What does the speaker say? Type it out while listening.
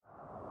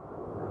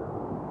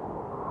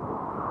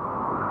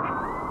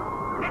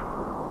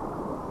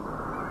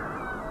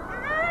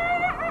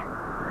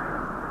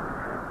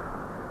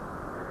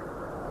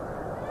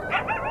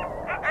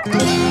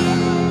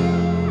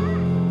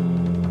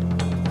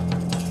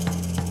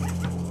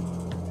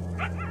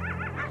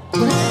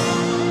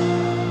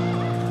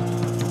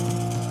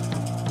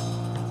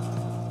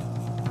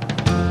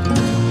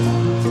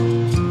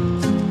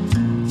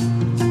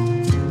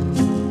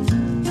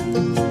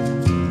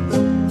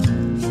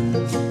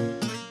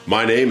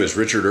My name is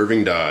Richard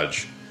Irving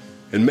Dodge.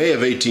 In May of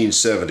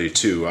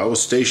 1872, I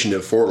was stationed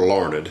at Fort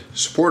Larned,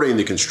 supporting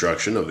the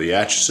construction of the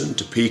Atchison,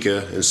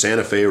 Topeka, and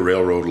Santa Fe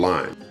Railroad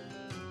line.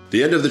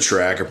 The end of the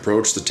track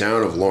approached the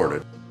town of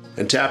Larned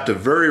and tapped a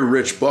very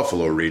rich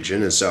buffalo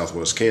region in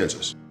southwest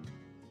Kansas.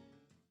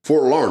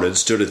 Fort Larned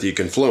stood at the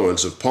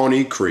confluence of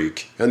Pawnee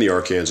Creek and the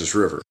Arkansas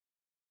River.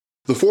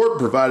 The fort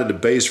provided a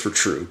base for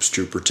troops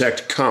to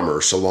protect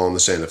commerce along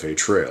the Santa Fe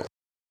Trail.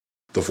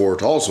 The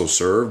fort also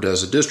served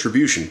as a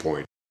distribution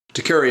point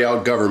to carry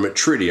out government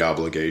treaty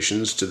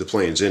obligations to the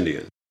Plains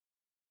Indians.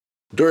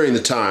 During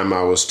the time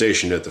I was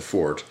stationed at the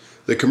fort,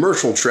 the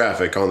commercial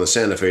traffic on the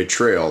Santa Fe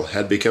Trail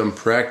had become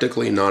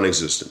practically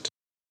non-existent.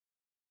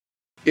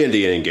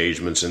 Indian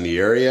engagements in the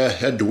area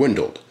had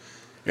dwindled,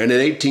 and in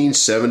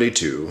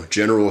 1872,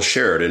 General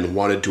Sheridan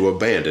wanted to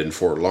abandon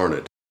Fort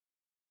Larned.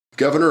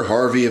 Governor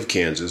Harvey of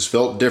Kansas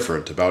felt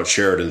different about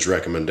Sheridan's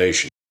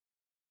recommendation.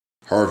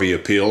 Harvey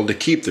appealed to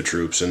keep the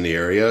troops in the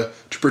area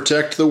to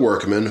protect the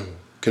workmen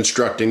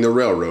constructing the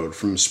railroad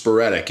from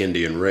sporadic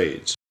Indian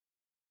raids.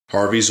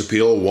 Harvey's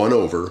appeal won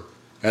over,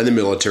 and the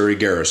military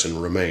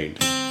garrison remained.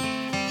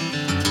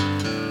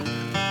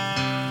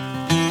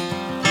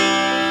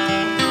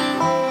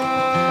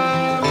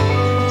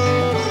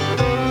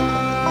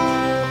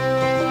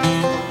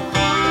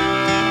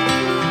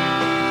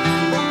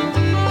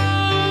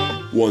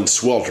 One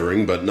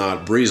sweltering but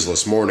not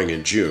breezeless morning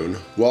in June,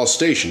 while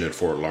stationed at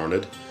Fort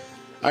Larned,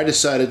 I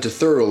decided to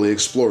thoroughly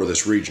explore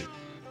this region.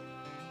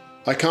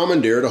 I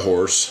commandeered a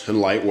horse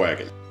and light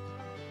wagon.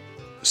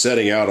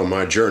 Setting out on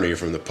my journey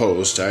from the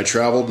post, I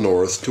traveled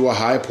north to a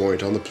high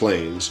point on the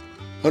plains,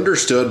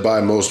 understood by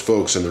most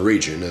folks in the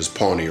region as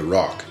Pawnee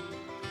Rock.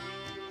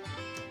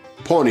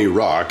 Pawnee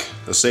Rock,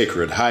 a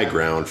sacred high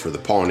ground for the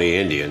Pawnee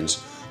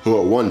Indians, who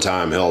at one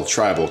time held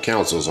tribal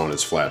councils on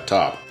its flat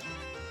top.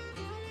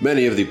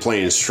 Many of the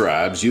Plains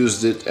tribes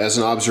used it as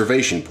an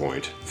observation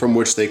point from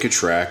which they could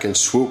track and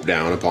swoop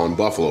down upon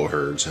buffalo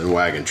herds and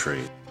wagon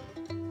trains.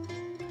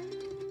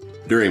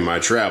 During my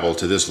travel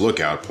to this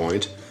lookout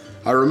point,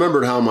 I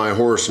remembered how my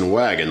horse and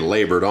wagon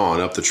labored on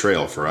up the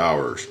trail for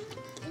hours.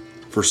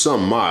 For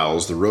some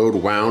miles, the road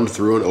wound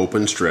through an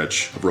open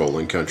stretch of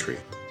rolling country.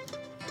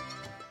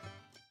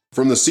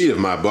 From the seat of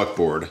my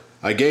buckboard,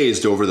 I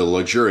gazed over the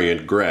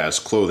luxuriant grass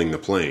clothing the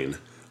plain,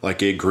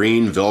 like a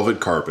green velvet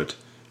carpet,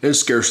 and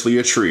scarcely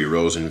a tree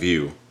rose in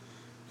view.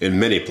 In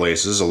many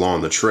places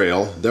along the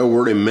trail, there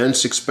were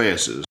immense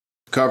expanses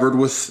covered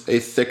with a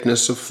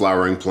thickness of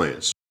flowering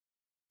plants.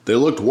 They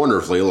looked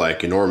wonderfully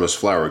like enormous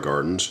flower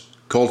gardens,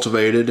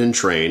 cultivated and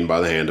trained by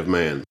the hand of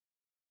man.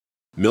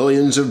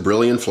 Millions of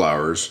brilliant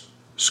flowers,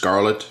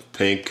 scarlet,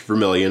 pink,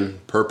 vermilion,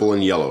 purple,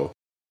 and yellow,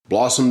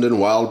 blossomed in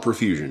wild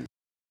profusion,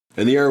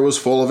 and the air was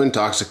full of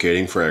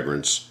intoxicating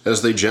fragrance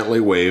as they gently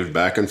waved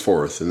back and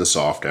forth in the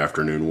soft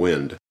afternoon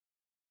wind.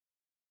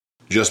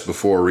 Just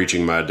before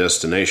reaching my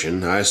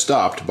destination, I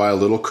stopped by a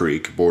little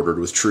creek bordered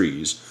with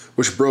trees,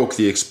 which broke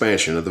the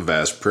expansion of the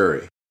vast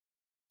prairie.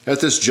 At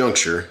this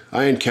juncture,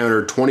 I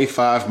encountered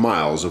 25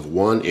 miles of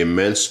one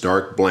immense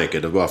dark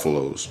blanket of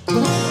buffaloes.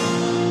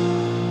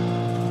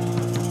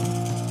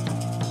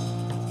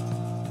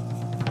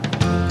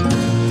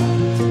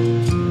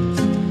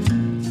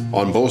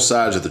 On both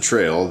sides of the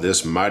trail,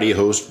 this mighty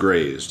host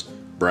grazed,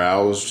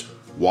 browsed,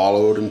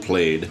 wallowed, and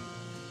played,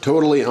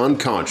 totally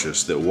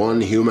unconscious that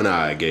one human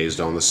eye gazed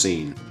on the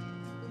scene.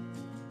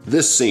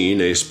 This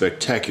scene, a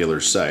spectacular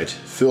sight,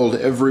 filled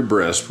every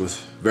breast with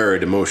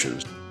varied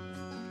emotions.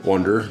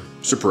 Wonder,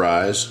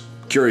 surprise,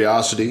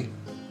 curiosity,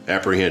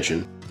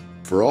 apprehension,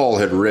 for all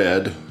had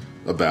read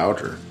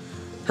about or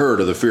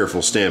heard of the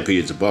fearful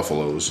stampedes of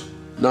buffaloes,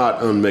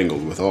 not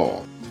unmingled with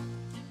awe.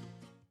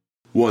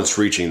 Once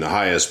reaching the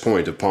highest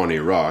point of Pawnee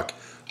Rock,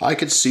 I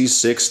could see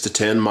 6 to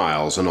 10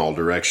 miles in all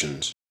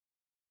directions.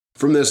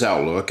 From this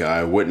outlook,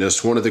 I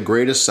witnessed one of the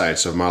greatest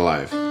sights of my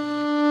life.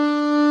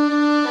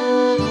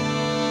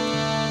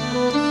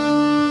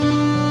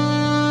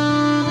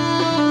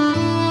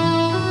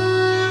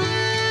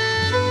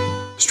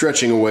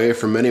 Stretching away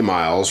for many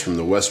miles from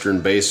the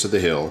western base of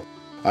the hill,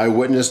 I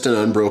witnessed an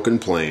unbroken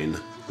plain,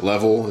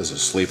 level as a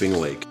sleeping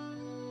lake.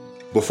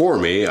 Before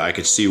me, I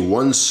could see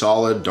one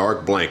solid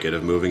dark blanket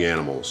of moving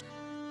animals.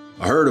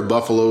 A herd of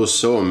buffaloes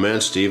so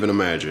immense to even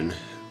imagine,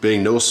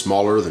 being no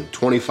smaller than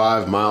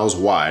 25 miles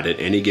wide at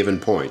any given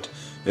point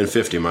and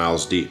 50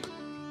 miles deep.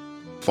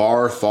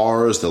 Far,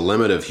 far as the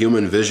limit of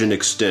human vision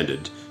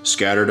extended,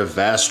 scattered a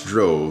vast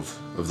drove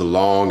of the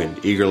long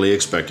and eagerly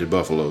expected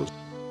buffaloes.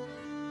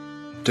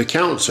 To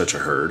count such a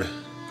herd,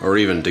 or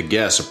even to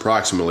guess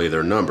approximately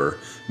their number,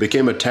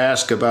 became a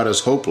task about as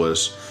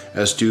hopeless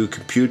as to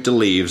compute the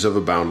leaves of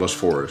a boundless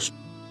forest.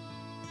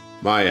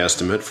 My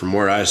estimate from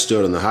where I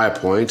stood on the high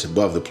point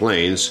above the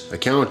plains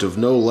account of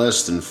no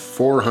less than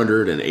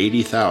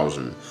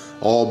 480,000,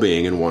 all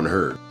being in one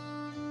herd.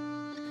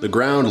 The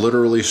ground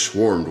literally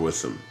swarmed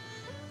with them,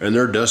 and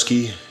their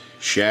dusky,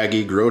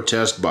 shaggy,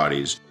 grotesque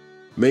bodies,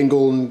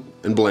 mingled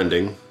and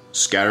blending,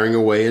 scattering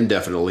away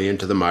indefinitely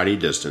into the mighty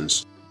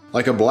distance.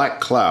 Like a black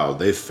cloud,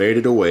 they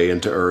faded away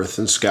into earth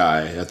and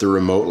sky at the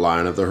remote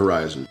line of the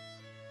horizon.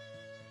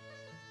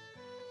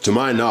 To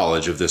my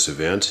knowledge of this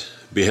event,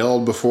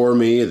 beheld before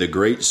me the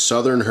great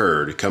southern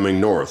herd coming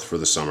north for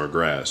the summer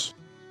grass.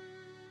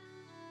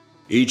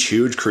 Each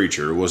huge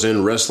creature was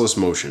in restless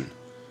motion.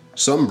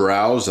 Some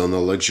browsed on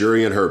the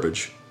luxuriant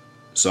herbage,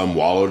 some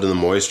wallowed in the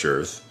moist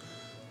earth,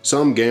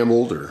 some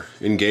gambled or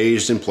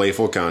engaged in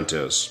playful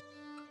contests.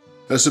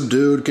 A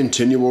subdued,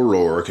 continual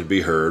roar could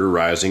be heard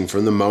arising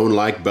from the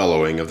moan-like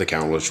bellowing of the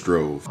countless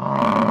drove.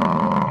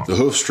 The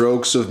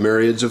hoof-strokes of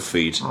myriads of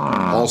feet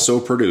also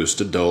produced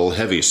a dull,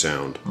 heavy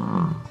sound,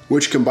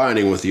 which,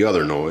 combining with the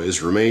other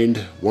noise, remained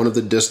one of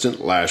the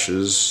distant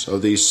lashes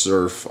of the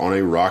surf on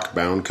a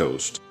rock-bound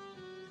coast.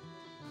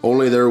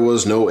 Only there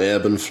was no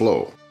ebb and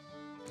flow.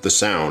 The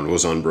sound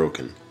was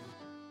unbroken.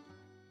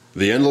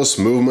 The endless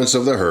movements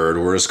of the herd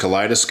were as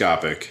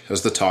kaleidoscopic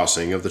as the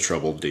tossing of the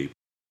troubled deep.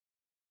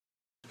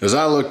 As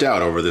I looked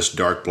out over this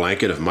dark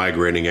blanket of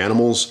migrating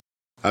animals,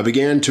 I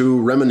began to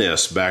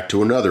reminisce back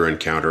to another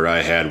encounter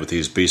I had with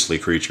these beastly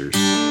creatures.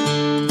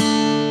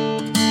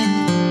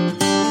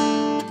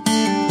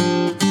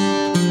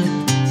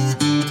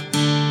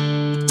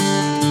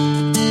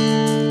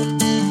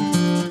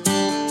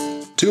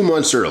 2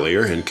 months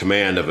earlier, in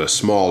command of a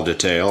small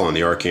detail on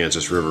the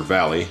Arkansas River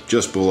Valley,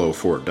 just below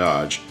Fort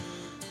Dodge,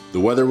 the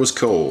weather was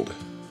cold,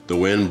 the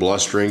wind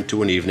blustering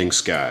to an evening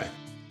sky.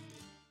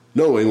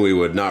 Knowing we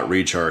would not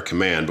reach our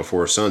command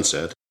before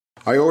sunset,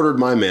 I ordered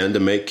my men to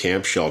make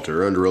camp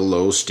shelter under a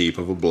low steep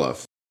of a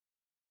bluff.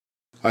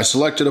 I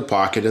selected a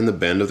pocket in the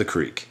bend of the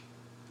creek.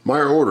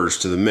 My orders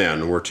to the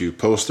men were to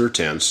post their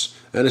tents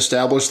and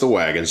establish the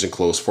wagons in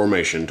close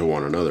formation to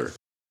one another.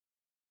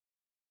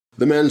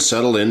 The men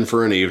settled in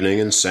for an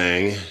evening and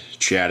sang,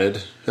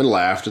 chatted, and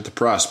laughed at the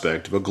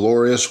prospect of a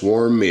glorious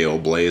warm meal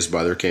blazed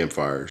by their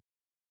campfires.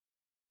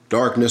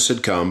 Darkness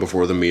had come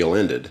before the meal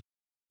ended,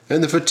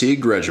 and the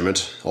fatigued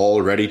regiment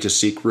all ready to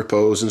seek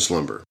repose and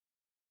slumber.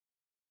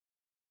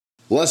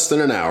 Less than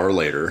an hour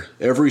later,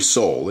 every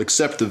soul,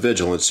 except the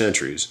vigilant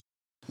sentries,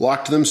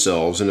 locked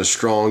themselves in a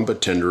strong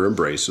but tender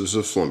embraces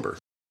of slumber.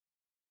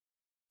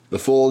 The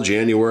full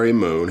January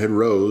moon had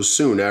rose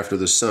soon after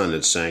the sun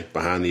had sank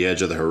behind the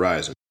edge of the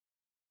horizon,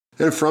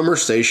 and from her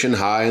station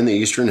high in the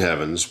eastern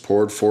heavens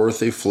poured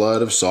forth a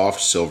flood of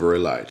soft silvery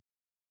light.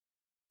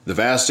 The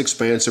vast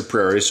expanse of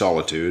prairie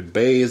solitude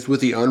bathed with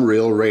the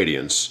unreal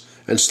radiance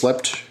and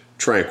slept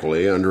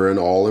tranquilly under an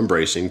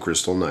all-embracing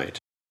crystal night.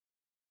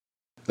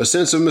 A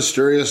sense of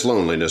mysterious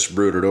loneliness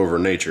brooded over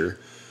nature,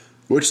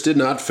 which did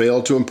not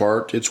fail to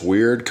impart its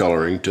weird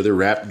coloring to the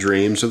rapt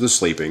dreams of the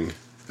sleeping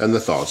and the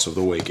thoughts of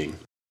the waking.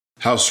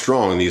 How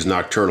strong these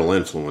nocturnal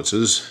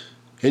influences,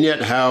 and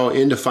yet how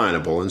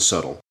indefinable and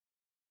subtle.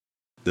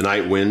 The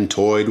night wind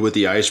toyed with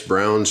the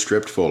ice-brown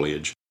stripped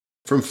foliage.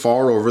 From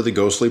far over the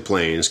ghostly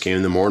plains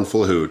came the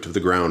mournful hoot of the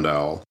ground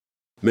owl,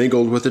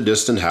 mingled with the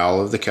distant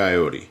howl of the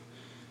coyote,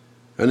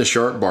 and the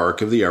sharp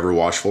bark of the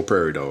ever-watchful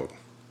prairie dog.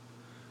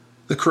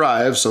 The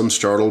cry of some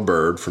startled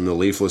bird from the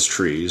leafless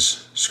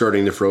trees,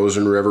 skirting the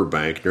frozen river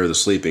bank near the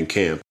sleeping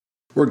camp,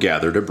 were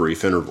gathered at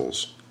brief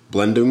intervals,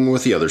 blending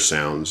with the other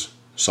sounds,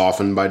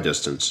 softened by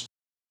distance.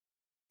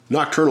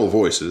 Nocturnal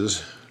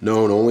voices,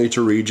 known only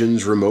to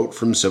regions remote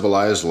from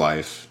civilized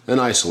life and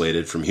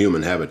isolated from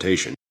human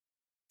habitation,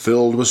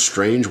 filled with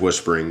strange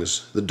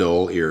whisperings the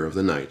dull ear of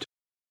the night.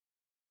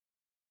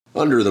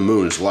 Under the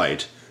moon's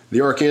light, the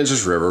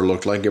Arkansas River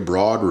looked like a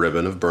broad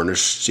ribbon of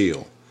burnished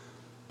steel,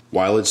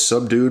 while its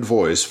subdued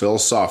voice fell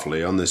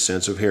softly on the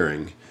sense of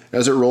hearing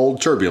as it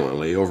rolled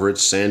turbulently over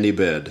its sandy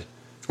bed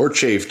or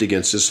chafed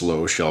against its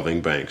low shelving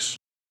banks.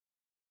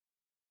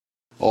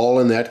 All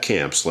in that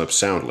camp slept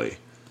soundly,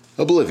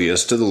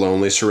 oblivious to the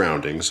lonely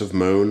surroundings of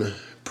moon,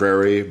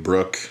 prairie,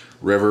 brook,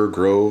 river,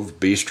 grove,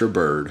 beast, or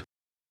bird.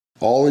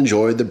 All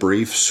enjoyed the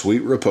brief,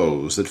 sweet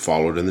repose that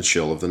followed in the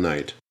chill of the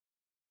night.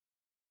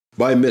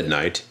 By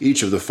midnight,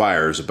 each of the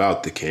fires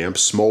about the camp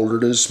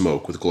smoldered in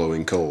smoke with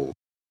glowing coal.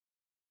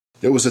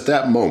 It was at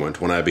that moment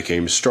when I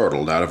became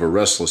startled out of a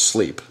restless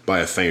sleep by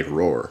a faint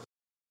roar.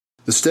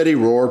 The steady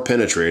roar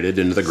penetrated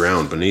into the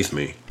ground beneath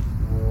me.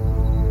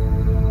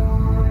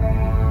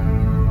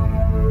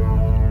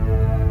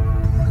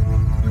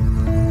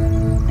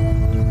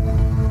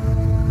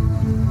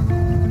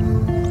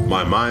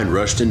 My mind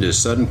rushed into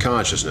sudden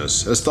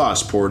consciousness as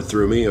thoughts poured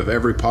through me of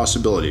every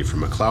possibility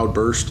from a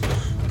cloudburst,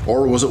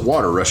 or was it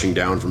water rushing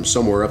down from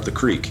somewhere up the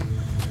creek?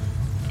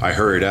 I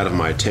hurried out of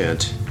my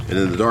tent, and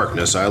in the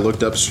darkness I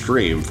looked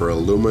upstream for a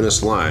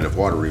luminous line of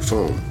watery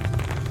foam.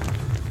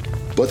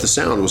 But the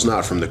sound was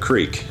not from the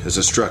creek, as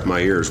it struck my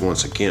ears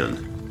once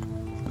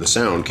again. The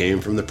sound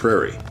came from the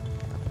prairie.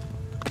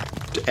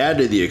 To add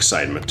to the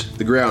excitement,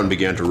 the ground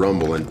began to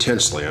rumble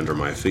intensely under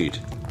my feet.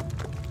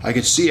 I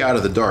could see out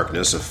of the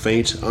darkness a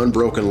faint,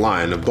 unbroken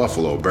line of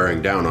buffalo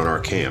bearing down on our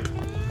camp.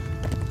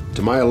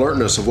 To my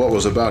alertness of what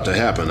was about to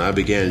happen, I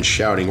began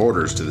shouting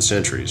orders to the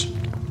sentries.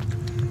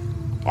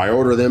 I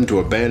ordered them to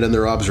abandon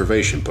their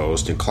observation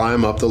post and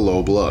climb up the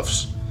low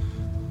bluffs.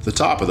 The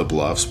top of the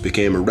bluffs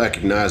became a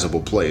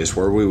recognizable place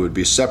where we would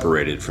be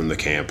separated from the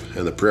camp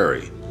and the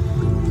prairie.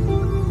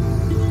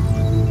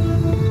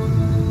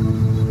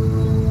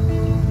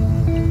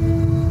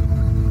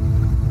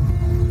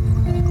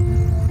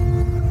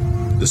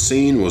 The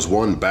scene was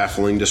one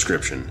baffling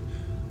description.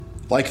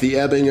 Like the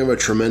ebbing of a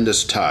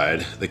tremendous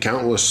tide, the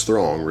countless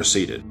throng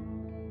receded.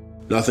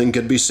 Nothing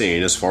could be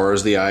seen as far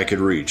as the eye could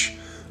reach,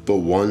 but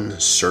one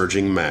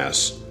surging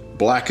mass,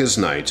 black as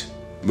night,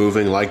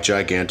 moving like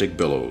gigantic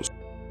billows,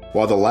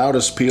 while the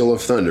loudest peal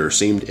of thunder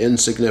seemed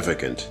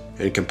insignificant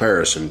in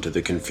comparison to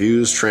the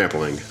confused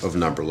trampling of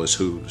numberless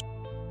hooves.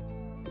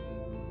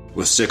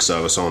 With 6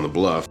 of us on the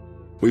bluff,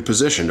 we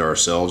positioned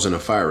ourselves in a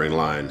firing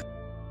line.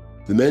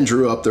 The men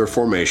drew up their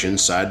formation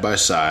side by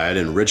side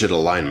in rigid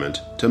alignment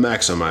to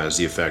maximize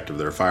the effect of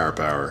their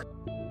firepower.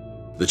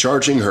 The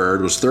charging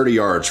herd was 30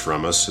 yards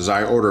from us as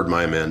I ordered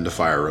my men to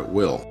fire at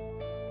will.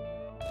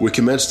 We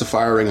commenced the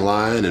firing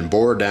line and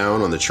bore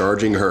down on the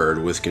charging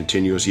herd with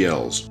continuous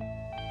yells.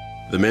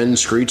 The men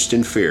screeched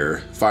in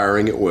fear,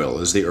 firing at will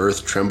as the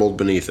earth trembled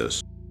beneath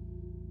us.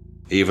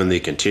 Even the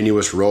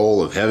continuous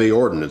roll of heavy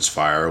ordnance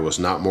fire was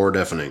not more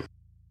deafening.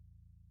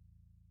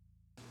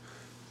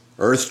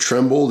 Earth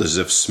trembled as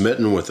if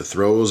smitten with the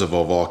throes of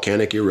a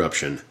volcanic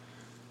eruption,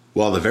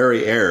 while the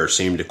very air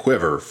seemed to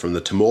quiver from the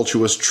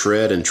tumultuous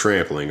tread and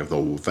trampling of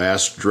the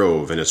vast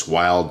drove in its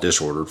wild,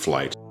 disordered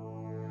flight.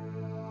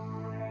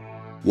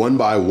 One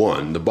by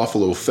one, the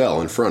buffalo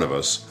fell in front of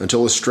us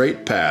until a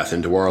straight path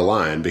into our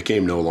line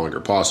became no longer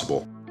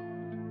possible.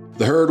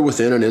 The herd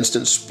within an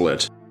instant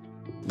split,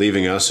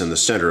 leaving us in the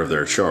center of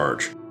their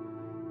charge.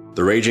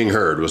 The raging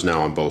herd was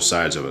now on both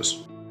sides of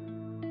us.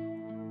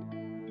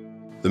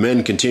 The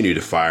men continued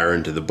to fire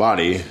into the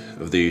body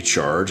of the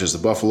charge as the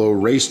buffalo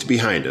raced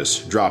behind us,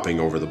 dropping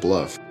over the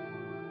bluff.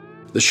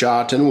 The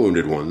shot and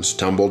wounded ones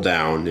tumbled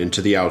down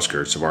into the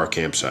outskirts of our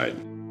campsite.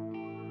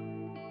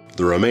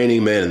 The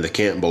remaining men in the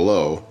camp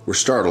below were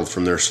startled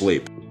from their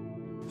sleep.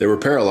 They were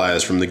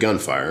paralyzed from the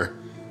gunfire,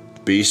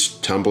 beasts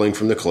tumbling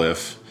from the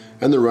cliff,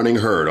 and the running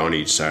herd on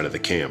each side of the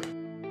camp.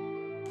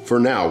 For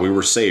now we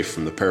were safe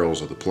from the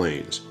perils of the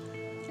plains.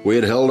 We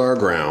had held our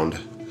ground,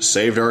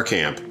 saved our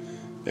camp,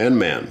 and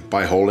men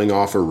by holding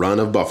off a run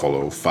of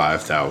buffalo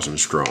 5,000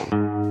 strong.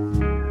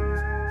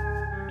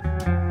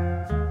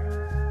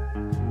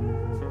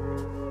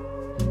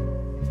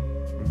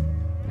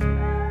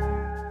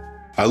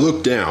 I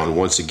looked down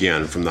once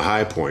again from the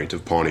high point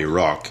of Pawnee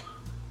Rock.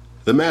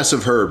 The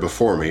massive herd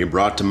before me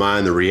brought to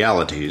mind the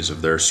realities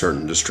of their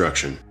certain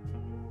destruction.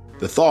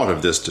 The thought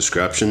of this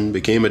destruction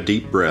became a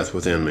deep breath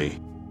within me.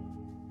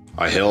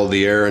 I held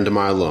the air into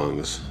my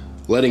lungs,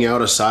 letting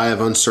out a sigh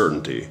of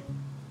uncertainty,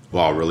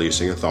 while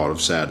releasing a thought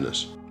of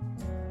sadness.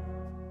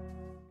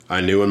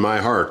 I knew in my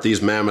heart these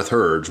mammoth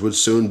herds would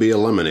soon be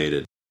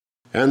eliminated,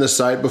 and the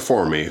sight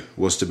before me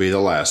was to be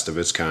the last of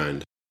its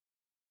kind.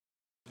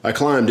 I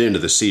climbed into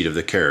the seat of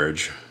the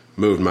carriage,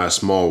 moved my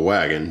small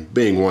wagon,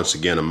 being once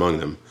again among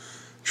them,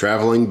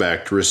 traveling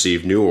back to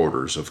receive new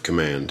orders of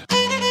command.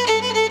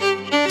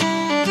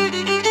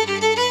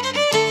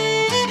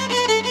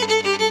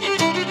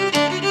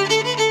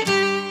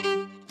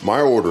 My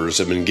orders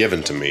had been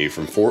given to me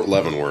from Fort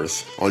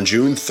Leavenworth on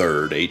June 3,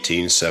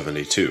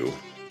 1872,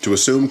 to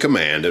assume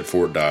command at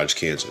Fort Dodge,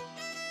 Kansas.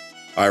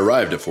 I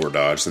arrived at Fort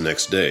Dodge the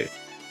next day,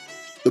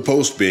 the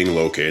post being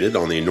located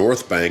on the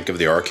north bank of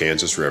the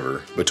Arkansas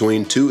River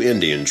between 2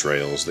 Indian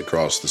trails that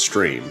cross the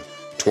stream,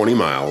 20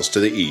 miles to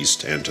the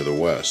east and to the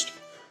west.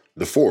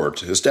 The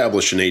fort,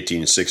 established in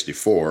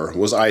 1864,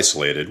 was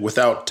isolated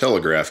without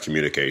telegraph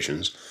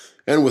communications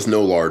and with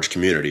no large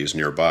communities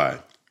nearby.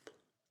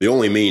 The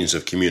only means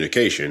of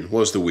communication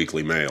was the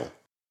weekly mail.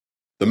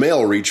 The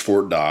mail reached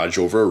Fort Dodge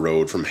over a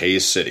road from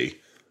Hays City,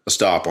 a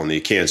stop on the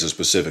Kansas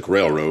Pacific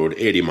Railroad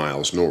 80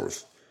 miles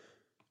north.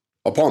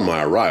 Upon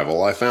my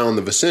arrival, I found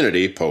the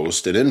vicinity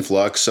post an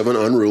influx of an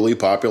unruly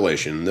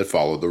population that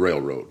followed the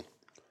railroad.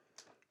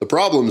 The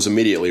problems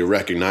immediately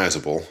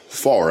recognizable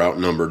far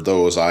outnumbered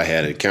those I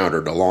had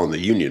encountered along the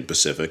Union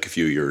Pacific a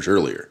few years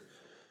earlier.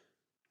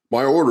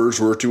 My orders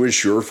were to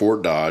ensure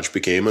Fort Dodge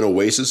became an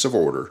oasis of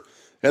order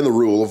and the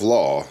rule of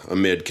law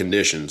amid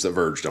conditions that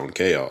verged on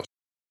chaos.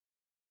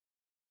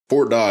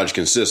 Fort Dodge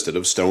consisted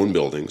of stone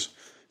buildings,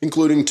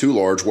 including 2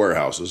 large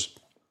warehouses,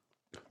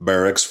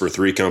 barracks for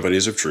 3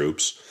 companies of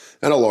troops,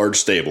 and a large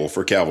stable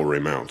for cavalry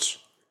mounts.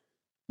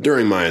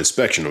 During my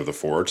inspection of the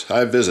fort,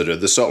 I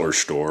visited the sutler's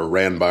store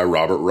ran by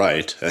Robert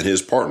Wright and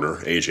his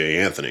partner, A.J.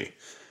 Anthony.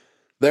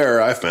 There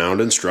I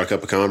found and struck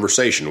up a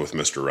conversation with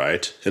Mr.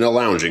 Wright in a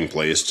lounging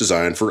place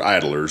designed for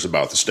idlers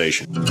about the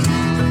station.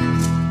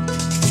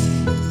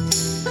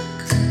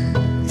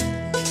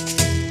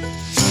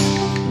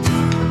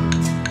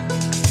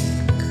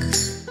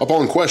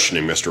 Upon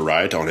questioning Mr.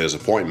 Wright on his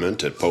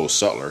appointment at Post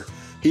Sutler,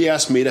 he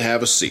asked me to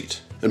have a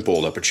seat, and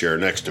pulled up a chair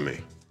next to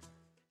me.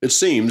 It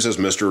seems as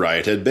Mr.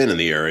 Wright had been in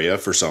the area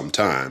for some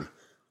time,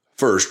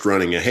 first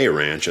running a hay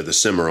ranch at the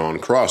Cimarron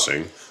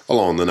Crossing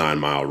along the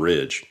 9-mile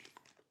ridge.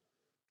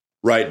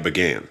 Wright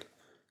began.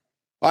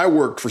 I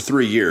worked for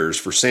 3 years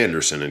for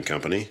Sanderson and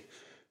Company,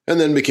 and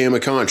then became a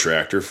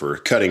contractor for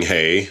cutting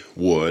hay,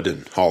 wood,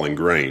 and hauling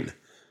grain.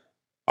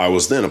 I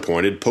was then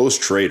appointed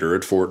post-trader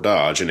at Fort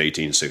Dodge in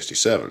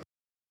 1867.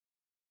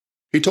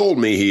 He told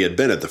me he had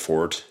been at the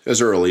fort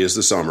as early as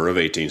the summer of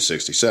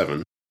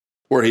 1867,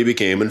 where he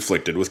became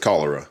inflicted with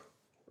cholera.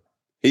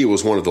 He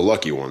was one of the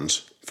lucky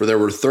ones, for there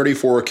were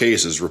 34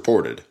 cases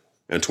reported,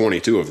 and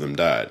 22 of them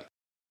died.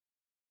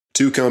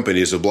 2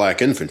 companies of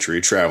black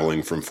infantry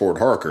traveling from Fort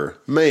Harker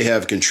may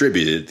have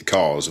contributed to the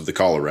cause of the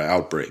cholera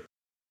outbreak.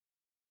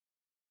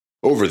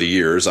 Over the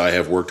years, I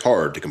have worked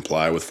hard to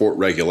comply with fort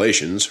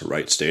regulations,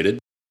 Wright stated,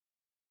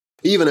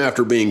 even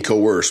after being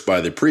coerced by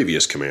the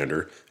previous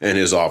commander and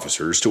his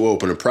officers to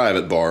open a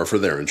private bar for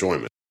their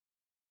enjoyment.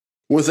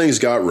 When things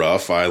got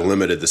rough, I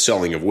limited the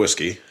selling of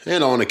whiskey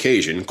and on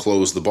occasion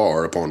closed the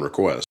bar upon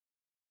request.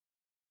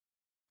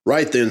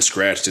 Wright then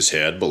scratched his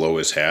head below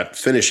his hat,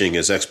 finishing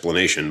his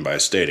explanation by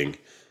stating,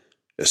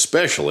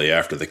 especially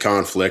after the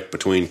conflict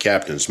between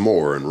Captains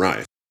Moore and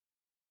Rife.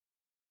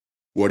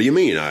 "What do you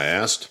mean?" I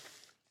asked.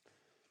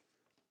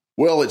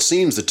 "Well, it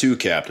seems the 2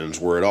 captains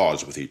were at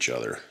odds with each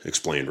other,"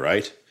 explained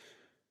Wright.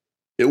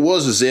 "It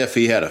was as if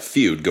he had a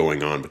feud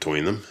going on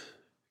between them.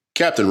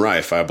 Captain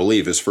Rife, I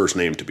believe his first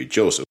name to be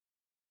Joseph,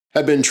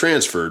 had been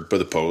transferred by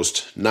the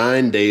post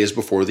 9 days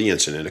before the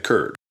incident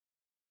occurred.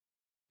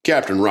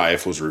 Captain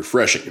Rife was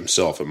refreshing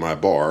himself at my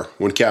bar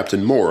when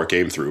Captain Moore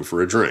came through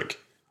for a drink,"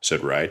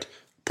 said Wright,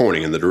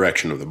 pointing in the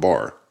direction of the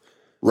bar.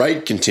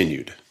 Wright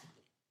continued.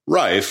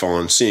 Rife,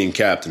 on seeing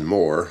Captain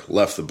Moore,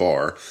 left the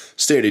bar,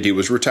 stated he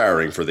was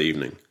retiring for the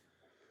evening.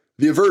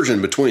 The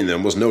aversion between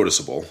them was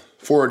noticeable,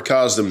 for it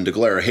caused them to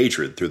glare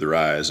hatred through their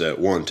eyes at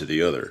one to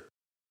the other.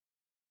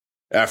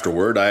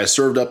 "Afterward, I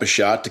served up a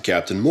shot to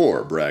Captain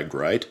Moore," bragged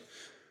Wright.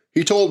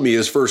 "He told me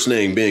his first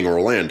name being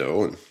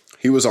Orlando, and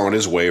he was on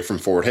his way from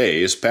Fort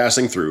Hays,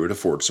 passing through to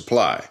Fort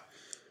Supply.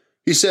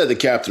 He said that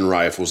Captain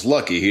Rife was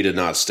lucky he did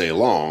not stay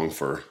long,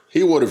 for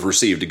he would have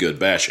received a good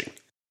bashing.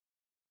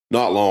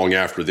 Not long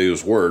after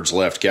those words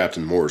left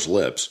Captain Moore's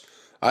lips,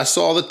 I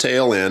saw the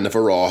tail end of a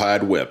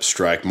rawhide whip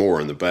strike Moore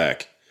in the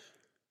back.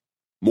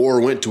 Moore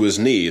went to his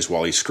knees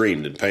while he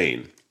screamed in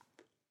pain.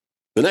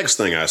 The next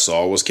thing I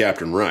saw was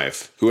Captain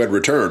Rife, who had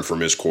returned from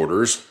his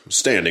quarters,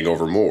 standing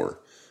over Moore.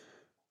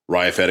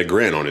 Rife had a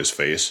grin on his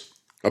face,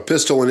 a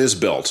pistol in his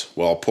belt,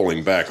 while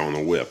pulling back on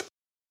the whip.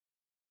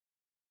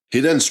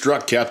 He then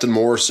struck Captain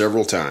Moore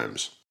several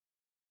times.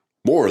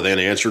 Moore then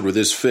answered with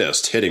his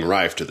fist, hitting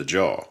Rife to the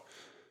jaw.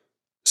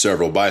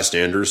 Several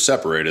bystanders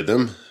separated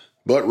them,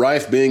 but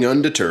Rife, being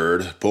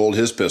undeterred, pulled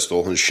his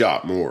pistol and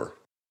shot Moore."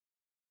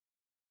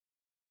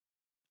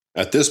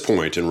 At this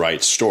point in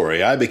Wright's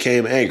story, I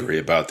became angry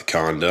about the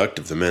conduct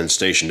of the men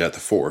stationed at the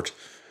fort,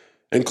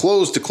 and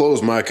to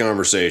close my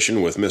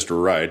conversation with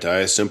Mr. Wright,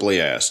 I simply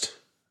asked,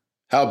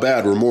 "How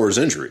bad were Moore's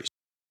injuries?"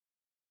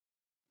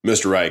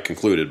 Mr. Wright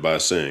concluded by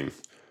saying,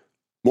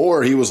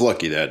 "Moore, he was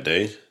lucky that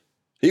day.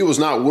 He was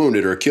not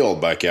wounded or killed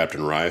by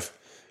Captain Rife,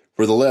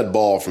 for the lead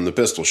ball from the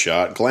pistol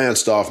shot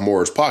glanced off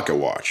Moore's pocket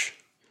watch,"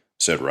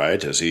 said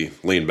Wright as he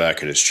leaned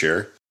back in his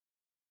chair.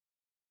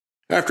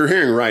 After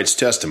hearing Wright's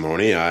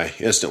testimony, I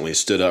instantly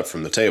stood up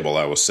from the table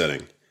I was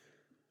sitting.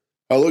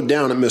 I looked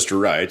down at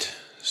Mr. Wright,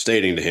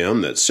 stating to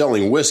him that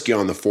selling whiskey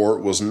on the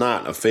fort was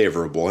not a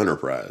favorable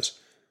enterprise.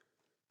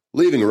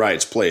 Leaving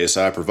Wright's place,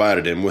 I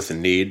provided him with the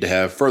need to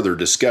have further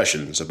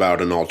discussions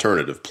about an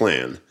alternative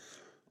plan,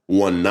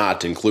 one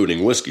not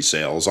including whiskey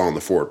sales on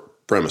the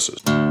fort premises.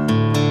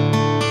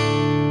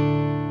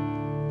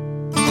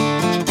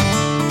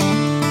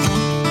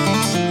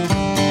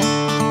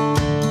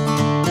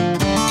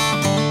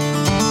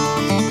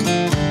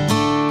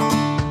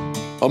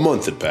 A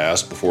month had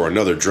passed before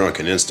another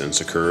drunken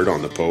instance occurred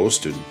on the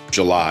post in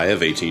July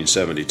of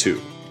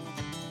 1872.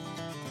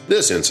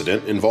 This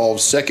incident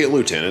involved 2nd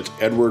Lieutenant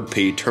Edward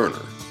P.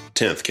 Turner,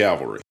 10th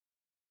Cavalry.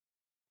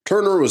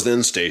 Turner was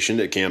then stationed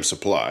at Camp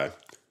Supply,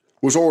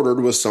 was ordered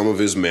with some of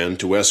his men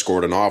to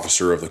escort an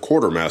officer of the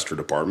Quartermaster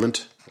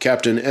Department,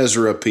 Captain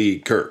Ezra P.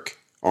 Kirk,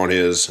 on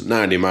his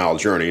 90-mile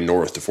journey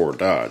north to Fort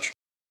Dodge.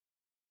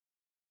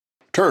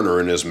 Turner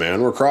and his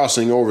men were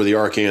crossing over the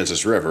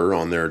Arkansas River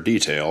on their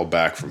detail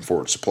back from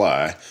Fort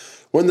Supply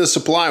when the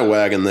supply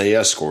wagon they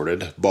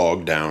escorted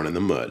bogged down in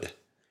the mud.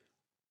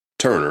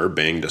 Turner,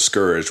 being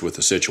discouraged with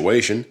the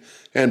situation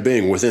and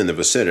being within the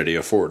vicinity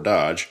of Fort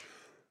Dodge,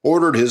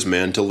 ordered his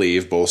men to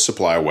leave both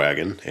supply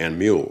wagon and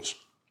mules.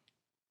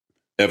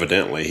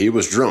 Evidently, he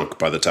was drunk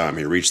by the time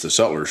he reached the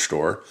sutler's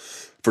store,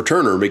 for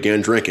Turner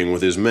began drinking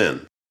with his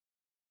men.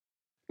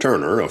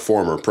 Turner, a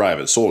former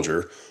private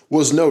soldier,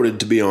 was noted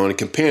to be on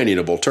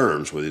companionable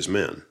terms with his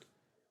men.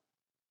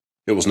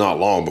 It was not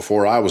long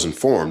before I was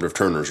informed of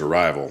Turner's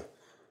arrival.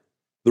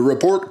 The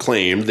report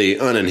claimed the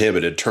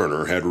uninhibited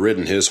Turner had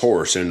ridden his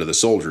horse into the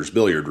soldiers'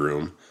 billiard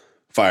room,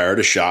 fired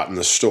a shot in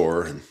the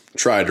store, and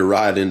tried to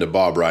ride into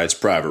Bob Wright's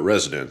private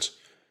residence.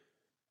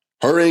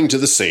 Hurrying to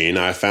the scene,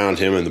 I found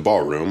him in the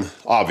ballroom,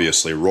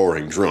 obviously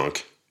roaring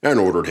drunk, and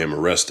ordered him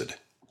arrested.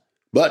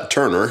 But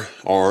Turner,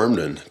 armed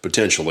and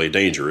potentially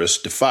dangerous,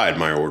 defied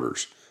my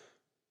orders.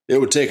 It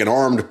would take an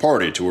armed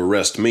party to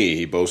arrest me,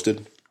 he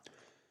boasted.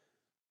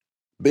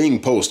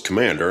 Being post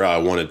commander, I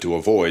wanted to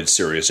avoid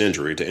serious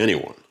injury to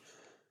anyone.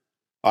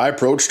 I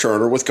approached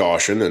Turner with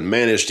caution and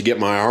managed to get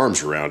my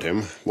arms around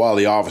him, while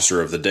the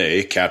officer of the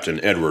day, Captain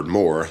Edward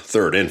Moore,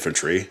 3rd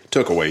Infantry,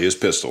 took away his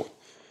pistol.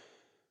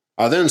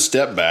 I then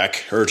stepped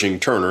back, urging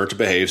Turner to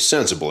behave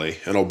sensibly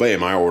and obey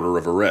my order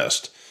of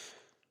arrest.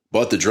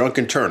 But the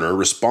drunken Turner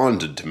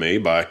responded to me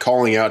by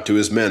calling out to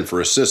his men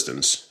for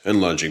assistance and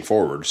lunging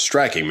forward,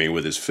 striking me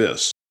with his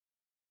fists.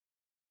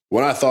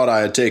 When I thought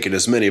I had taken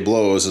as many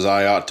blows as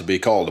I ought to be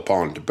called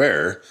upon to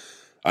bear,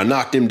 I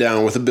knocked him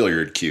down with a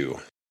billiard cue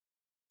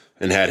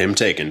and had him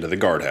taken to the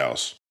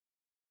guardhouse.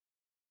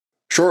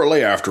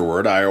 Shortly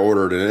afterward, I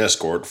ordered an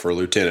escort for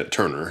Lieutenant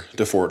Turner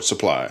to Fort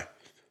Supply.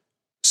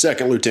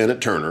 2nd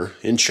Lieutenant Turner,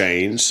 in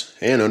chains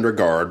and under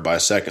guard by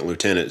 2nd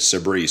Lieutenant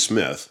Sebree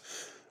Smith,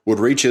 would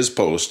reach his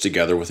post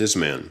together with his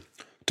men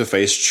to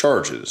face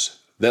charges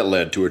that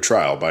led to a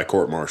trial by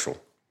court-martial.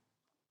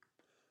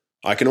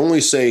 I can only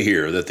say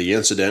here that the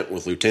incident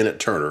with Lieutenant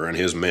Turner and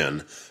his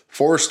men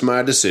forced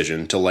my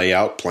decision to lay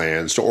out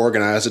plans to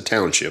organize a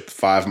township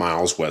 5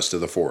 miles west of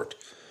the fort.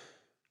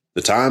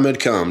 The time had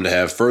come to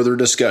have further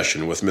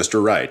discussion with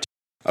Mr. Wright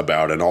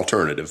about an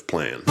alternative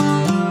plan.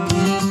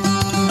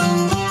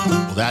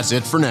 Well, that's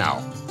it for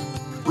now.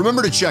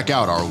 Remember to check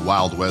out our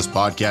Wild West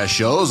podcast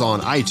shows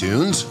on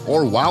iTunes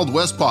or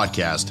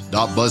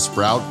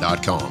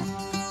wildwestpodcast.buzzsprout.com.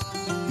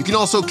 You can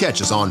also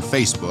catch us on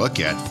Facebook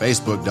at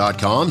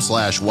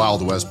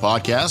facebook.com/Wild West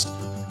Podcast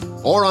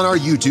or on our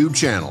YouTube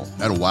channel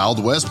at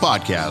Wild West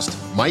Podcast,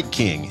 Mike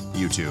King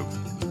YouTube.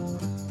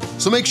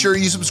 So make sure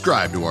you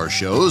subscribe to our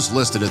shows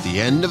listed at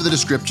the end of the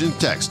description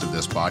text of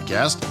this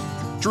podcast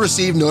to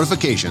receive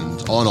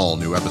notifications on all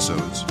new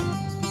episodes.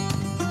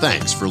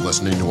 Thanks for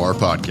listening to our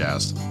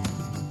podcast.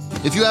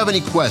 If you have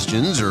any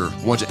questions or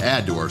want to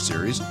add to our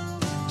series,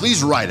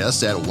 please write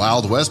us at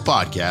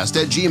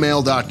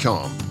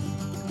wildwestpodcast@gmail.com.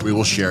 We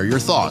will share your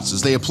thoughts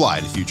as they apply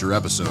to future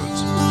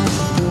episodes.